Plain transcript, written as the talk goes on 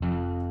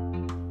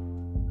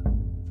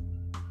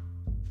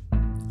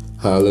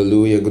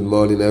Hallelujah. Good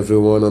morning,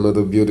 everyone.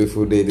 Another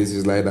beautiful day. This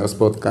is Lighthouse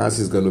Podcast.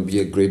 It's going to be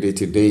a great day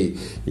today.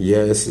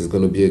 Yes, it's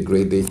going to be a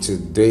great day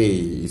today.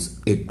 It's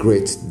a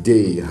great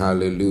day.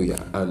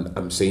 Hallelujah. And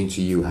I'm saying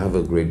to you, have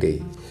a great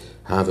day.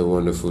 Have a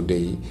wonderful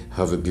day.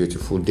 Have a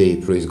beautiful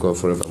day. Praise God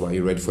forever. Are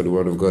you ready for the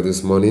word of God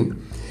this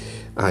morning?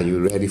 Are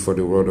you ready for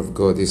the word of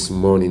God this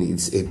morning?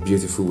 It's a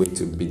beautiful way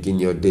to begin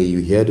your day. You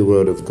hear the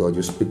word of God,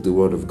 you speak the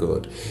word of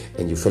God,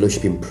 and you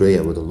fellowship in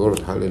prayer with the Lord.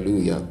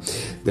 Hallelujah.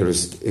 There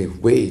is a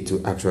way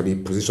to actually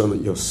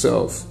position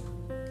yourself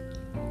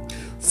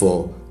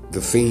for the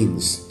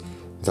things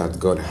that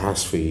God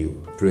has for you.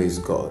 Praise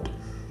God.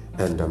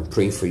 And I'm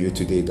praying for you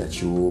today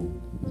that you will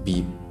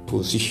be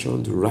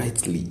positioned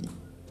rightly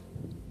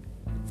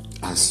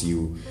as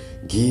you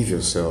give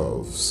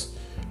yourselves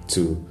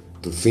to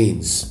the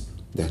things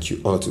that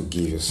you ought to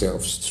give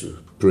yourselves to.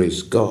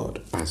 Praise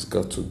God. Has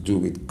got to do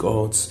with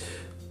God's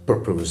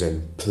purpose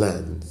and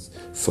plans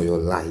for your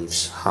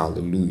lives.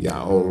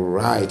 Hallelujah. All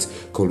right.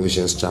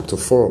 Colossians chapter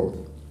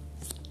 4.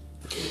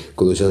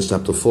 Colossians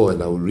chapter 4,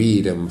 and I'll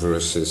read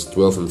verses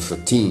 12 and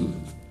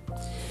 13.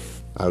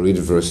 I'll read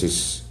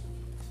verses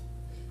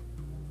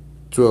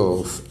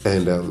 12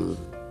 and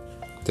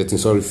 13.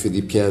 Sorry,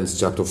 Philippians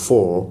chapter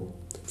 4.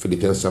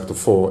 Philippians chapter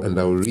 4, and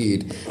I'll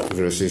read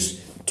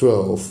verses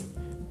 12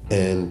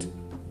 and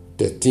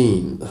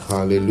 13.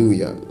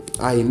 Hallelujah.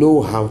 I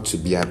know how to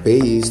be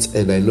abased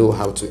and I know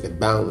how to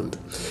abound.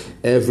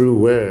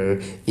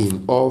 Everywhere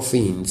in all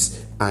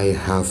things I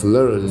have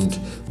learned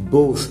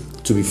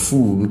both to be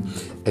full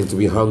and to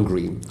be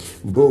hungry,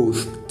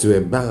 both to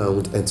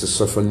abound and to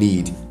suffer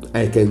need.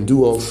 I can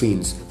do all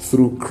things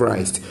through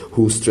Christ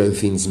who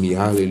strengthens me.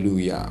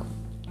 Hallelujah.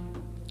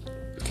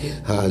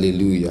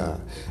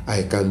 Hallelujah.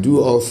 I can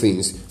do all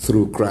things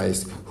through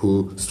Christ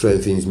who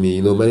strengthens me.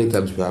 You know, many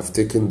times we have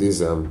taken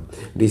this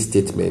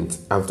statement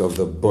out of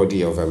the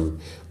body of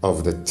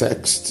the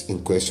text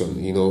in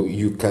question. You know,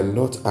 you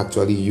cannot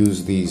actually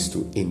use this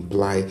to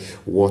imply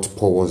what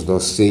Paul was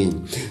not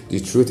saying. The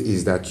truth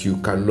is that you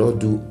cannot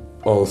do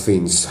all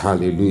things.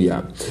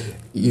 Hallelujah.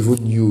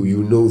 Even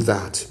you know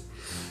that.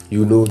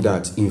 You know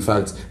that, in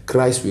fact,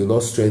 Christ will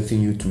not strengthen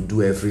you to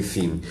do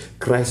everything.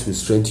 Christ will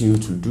strengthen you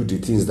to do the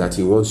things that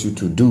He wants you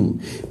to do,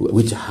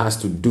 which has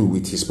to do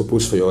with His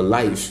purpose for your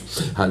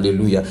life.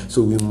 Hallelujah.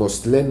 So we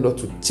must learn not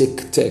to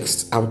take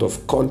text out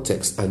of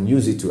context and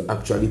use it to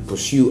actually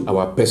pursue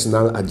our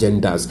personal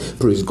agendas.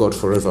 Praise God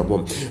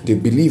forevermore. The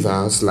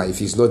believer's life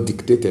is not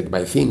dictated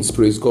by things.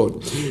 Praise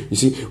God. You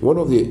see, one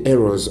of the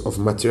errors of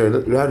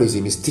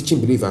materialism is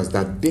teaching believers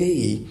that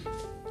they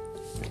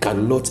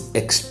cannot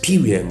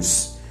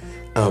experience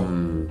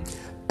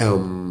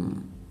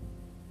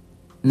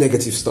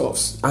negative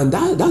stuffs, and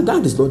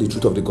that is not the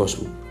truth of the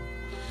gospel.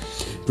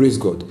 Praise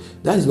God.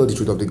 That is not the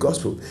truth of the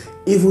gospel.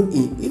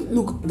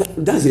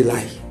 That's a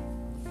lie.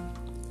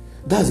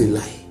 That's a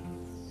lie.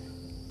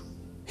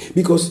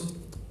 Because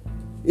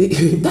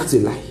that's a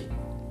lie.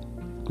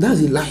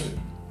 That's a lie.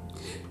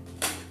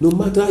 No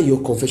matter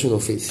your confession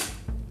of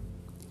faith,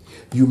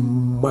 you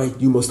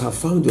must have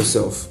found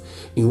yourself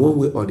in one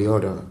way or the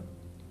other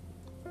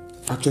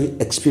actually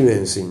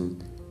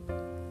experiencing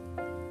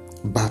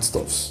bad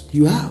stuffs.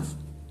 You have.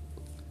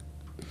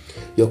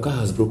 Your car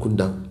has broken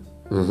down.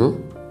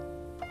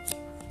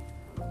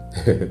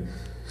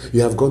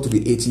 You have gone to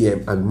the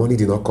ATM and money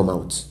did not come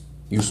out.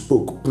 You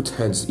spoke, put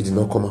hands, it did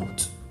not come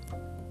out.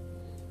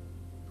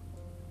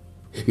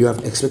 You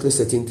have expected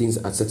certain things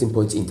at certain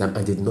points in time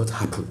and did not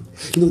happen.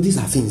 You know, these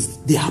are things,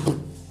 they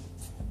happen.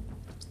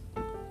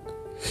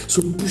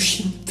 So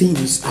pushing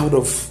things out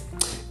of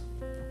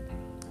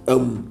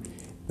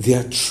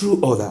their true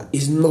order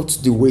is not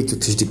the way to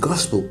teach the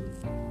gospel.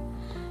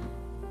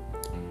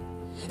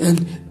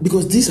 And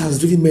because this has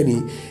driven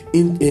many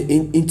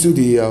into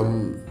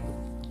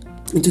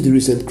the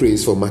recent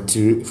craze for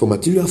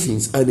material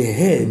things, and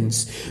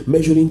hence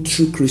measuring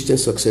true Christian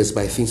success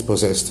by things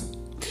possessed.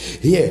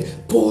 Here,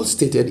 Paul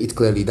stated it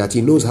clearly that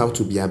he knows how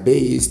to be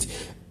abased,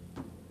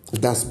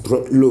 that's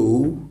brought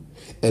low,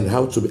 and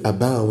how to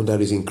abound,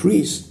 that is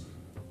increased.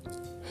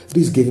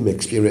 This gave him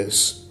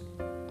experience.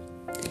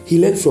 He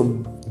learned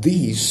from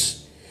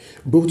these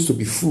both to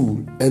be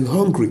full and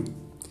hungry.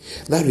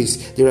 That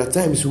is, there are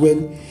times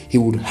when he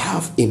would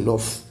have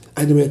enough,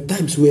 and there are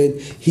times when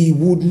he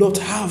would not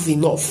have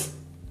enough.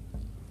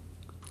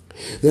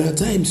 There are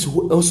times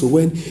also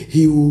when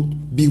he will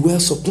be well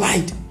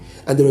supplied,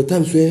 and there are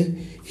times where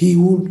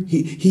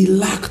he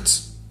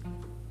lacked.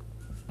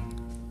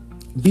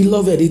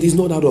 Beloved, it is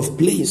not out of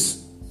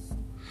place,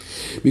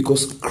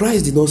 because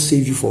Christ did not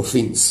save you for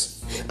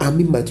things. I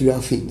mean material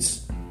things.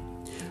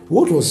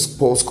 What was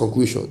Paul's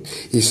conclusion?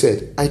 He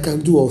said, I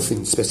can do all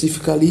things.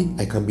 Specifically,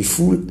 I can be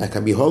full, I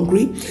can be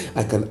hungry,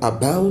 I can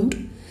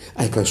abound,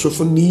 I can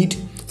suffer need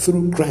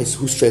through Christ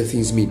who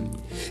strengthens me.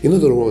 In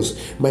other words,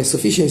 my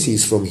sufficiency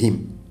is from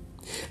Him.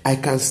 I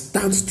can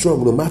stand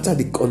strong no matter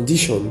the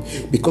condition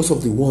because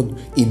of the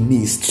one in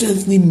me,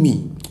 strengthening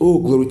me. Oh,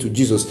 glory to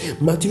Jesus.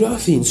 Material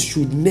things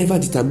should never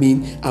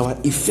determine our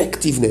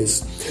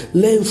effectiveness.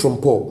 Learn from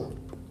Paul.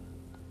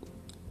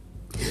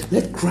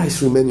 Let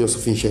Christ remain your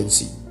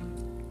sufficiency.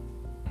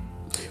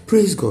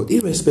 Praise God.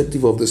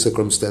 Irrespective of the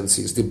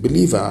circumstances, the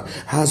believer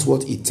has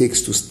what it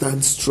takes to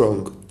stand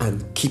strong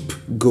and keep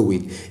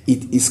going.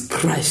 It is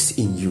Christ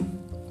in you.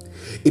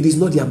 It is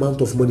not the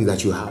amount of money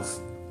that you have.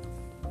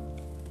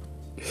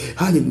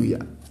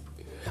 Hallelujah.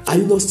 Are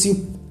you not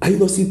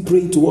still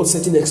praying towards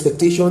certain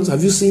expectations?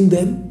 Have you seen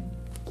them?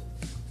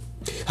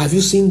 Have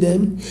you seen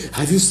them?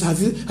 Have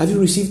you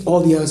received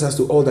all the answers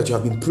to all that you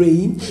have been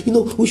praying?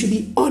 We should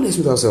be honest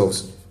with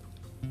ourselves.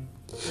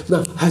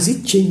 Now, has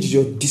it changed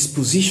your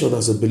disposition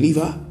as a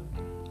believer?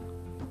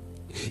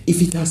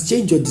 If it has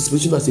changed your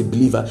disposition as a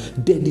believer,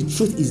 then the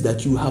truth is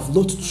that you have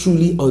not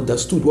truly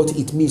understood what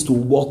it means to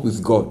walk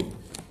with God.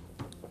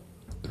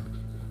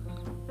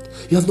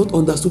 You have not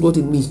understood what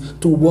it means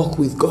to walk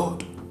with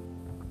God.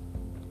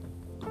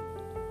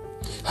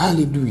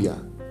 Hallelujah.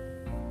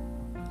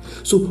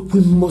 So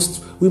we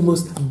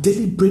must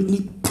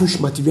deliberately push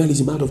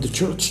materialism out of the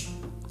church,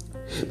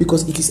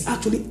 because it is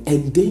actually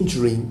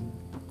endangering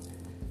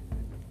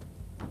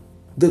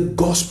the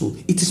gospel.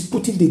 It is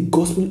putting the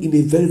gospel in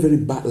a very, very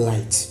bad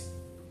light.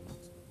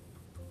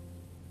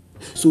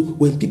 So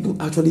when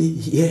people actually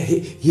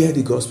hear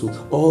the gospel,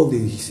 all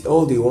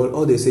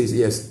they say is,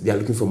 yes, they are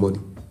looking for money.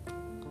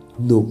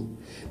 No,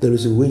 there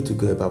is a way to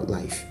go about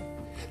life.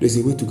 There is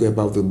a way to go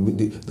about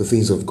the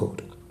things of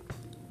God.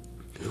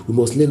 We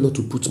must learn not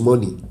to put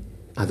money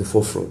at the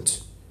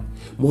forefront.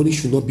 Money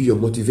should not be your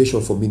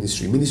motivation for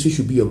ministry. Ministry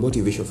should be your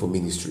motivation for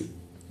ministry.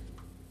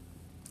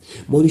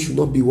 Money should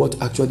not be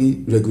what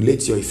actually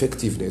regulates your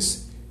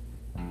effectiveness.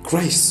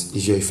 Christ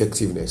is your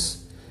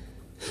effectiveness.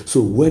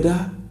 So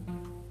whether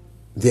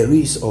there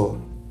is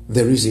or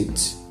there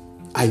isn't,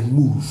 I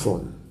move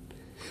on.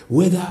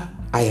 Whether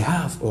I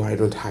have or I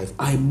don't have,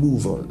 I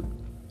move on.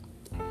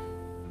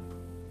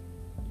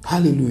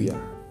 Hallelujah.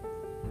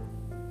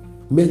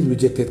 Men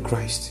rejected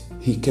Christ.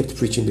 He kept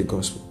preaching the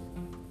gospel.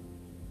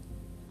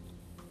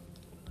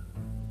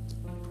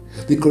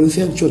 The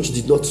Corinthian church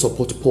did not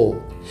support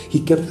Paul.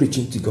 He kept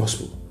preaching the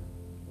gospel.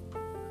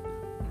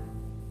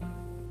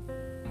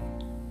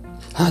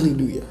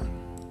 Hallelujah.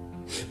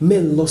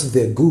 Men lost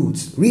their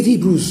goods. Read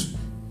Hebrews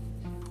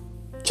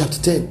chapter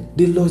 10.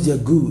 They lost their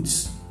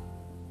goods.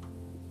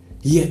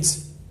 Yet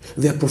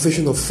their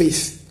profession of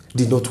faith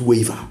did not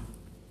waver.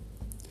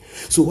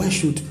 So why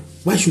should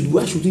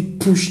we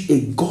push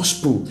a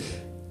gospel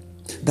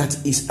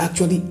that is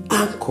actually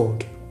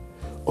anchored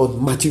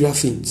on material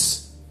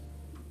things?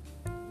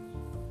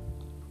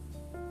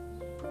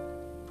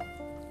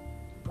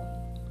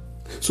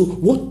 So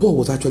what Paul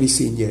was actually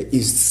saying here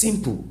is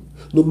simple.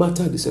 No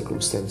matter the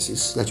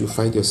circumstances that you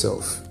find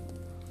yourself,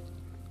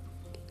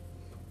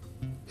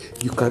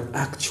 you can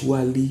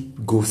actually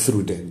go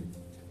through them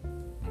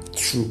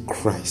through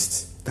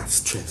Christ that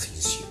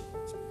strengthens you.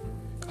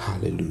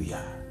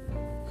 Hallelujah.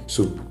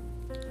 So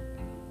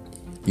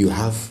you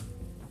have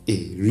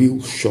a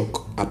real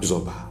shock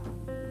absorber.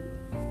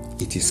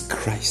 It is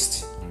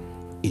Christ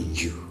in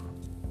you.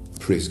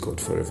 Praise God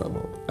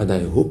forevermore. And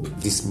I hope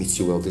this meets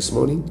you well this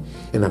morning.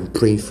 And I'm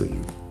praying for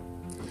you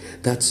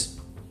that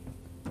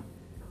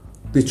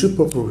the true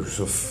purpose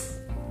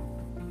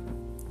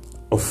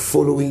of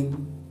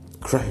following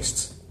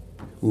Christ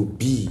will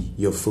be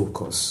your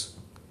focus.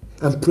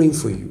 I'm praying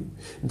for you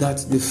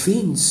that the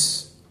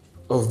things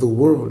of the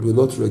world will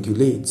not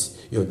regulate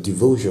your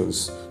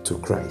devotions to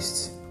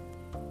Christ.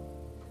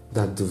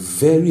 That the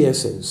very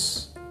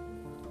essence,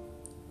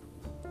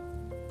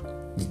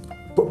 the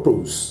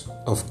purpose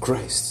of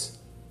Christ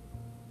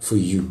for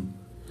you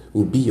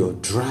will be your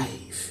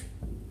drive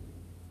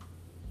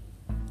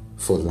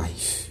for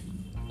life.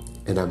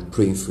 And I'm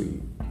praying for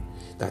you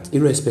that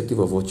irrespective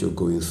of what you're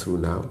going through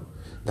now,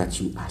 that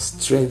you are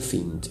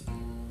strengthened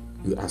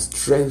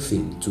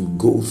to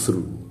go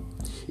through,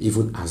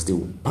 even as the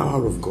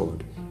power of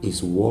God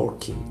is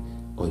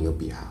working on your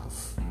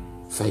behalf.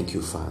 Thank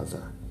you,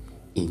 Father.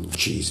 In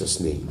Jesus'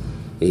 name,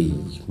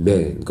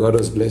 amen. God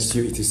has blessed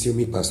you. It is still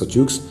me, Pastor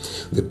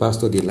Jukes, the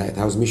pastor of the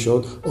Lighthouse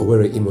Mission,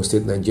 Owerri, Imo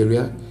State,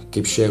 Nigeria.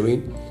 Keep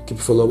sharing, keep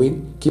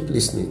following, keep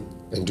listening,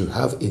 and do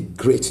have a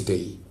great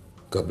day.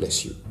 God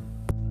bless you.